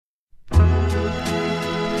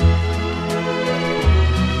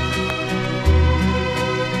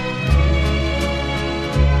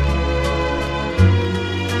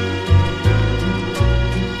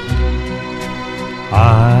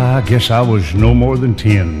I guess I was no more than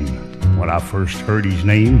 10 when I first heard his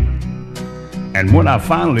name. And when I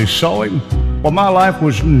finally saw him, well, my life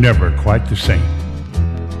was never quite the same.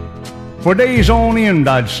 For days on end,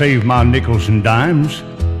 I'd save my nickels and dimes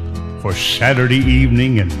for Saturday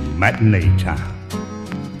evening and matinee time.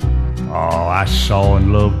 Oh, I saw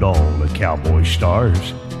and loved all the cowboy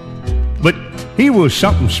stars, but he was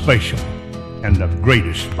something special and the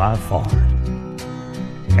greatest by far.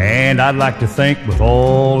 And I'd like to think with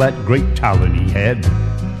all that great talent he had,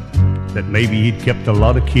 that maybe he'd kept a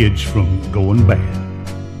lot of kids from going bad.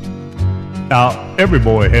 Now, every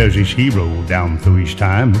boy has his hero down through his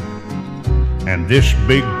time, and this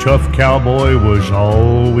big tough cowboy was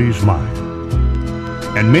always mine.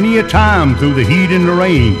 And many a time through the heat and the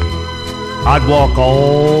rain, I'd walk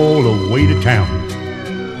all the way to town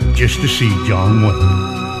just to see John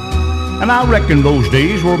Wayne. And I reckon those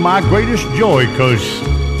days were my greatest joy, 'cause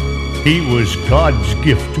he was God's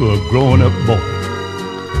gift to a growing-up boy.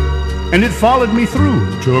 And it followed me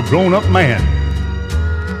through to a grown-up man.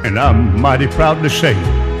 And I'm mighty proud to say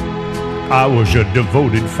I was a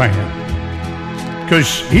devoted fan.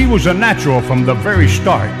 'Cause he was a natural from the very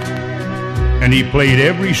start, and he played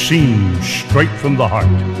every scene straight from the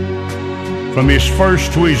heart. From his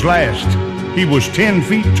first to his last, he was 10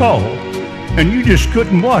 feet tall, and you just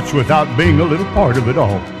couldn't watch without being a little part of it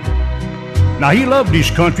all. Now, he loved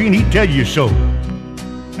his country, and he'd tell you so,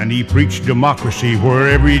 and he preached democracy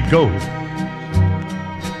wherever he'd go.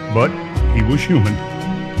 But he was human,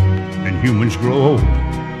 and humans grow old.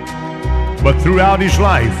 But throughout his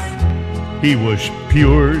life, he was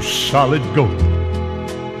pure, solid gold.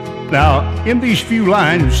 Now, in these few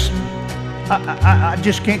lines, I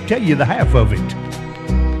just can't tell you the half of it.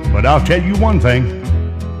 But I'll tell you one thing,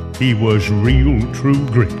 he was real, true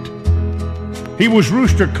grit. He was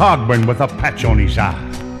Rooster Cogburn with a patch on his eye,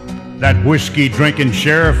 that whiskey-drinking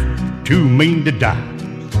sheriff too mean to die,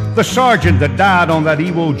 the sergeant that died on that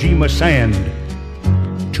Iwo Jima sand,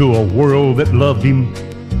 to a world that loved him,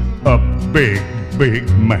 a big, big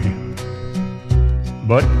man.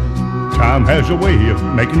 But time has a way of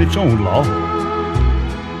making its own law,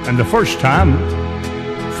 and the first time,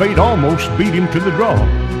 fate almost beat him to the draw.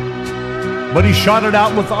 But he shot it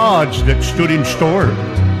out with the odds that stood in store,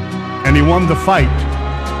 and he won the fight,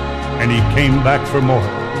 and he came back for more.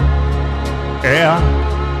 Yeah,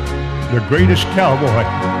 the greatest cowboy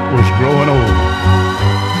was growing old,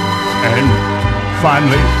 and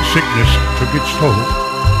finally sickness took its toll.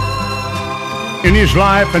 In his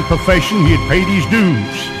life and profession, he had paid his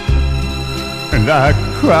dues, and I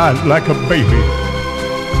cried like a baby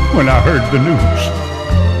when I heard the news.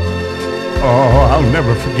 Oh, I'll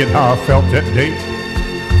never forget how I felt that day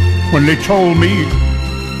when they told me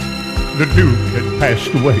the Duke had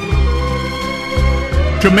passed away.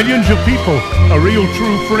 To millions of people, a real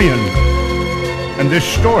true friend. And this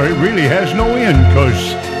story really has no end,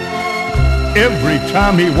 'cause every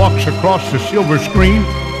time he walks across the silver screen,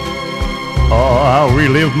 oh, I'll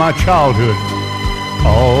relive my childhood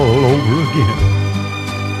all over again.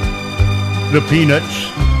 The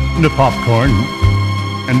peanuts, the popcorn,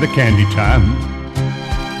 and the candy time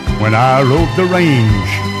when I rode the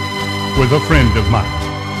range with a friend of mine.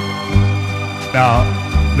 Now,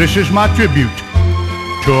 this is my tribute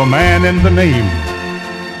to a man in the name,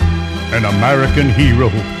 an American hero,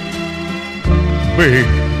 Big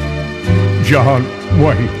John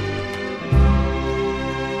Wayne.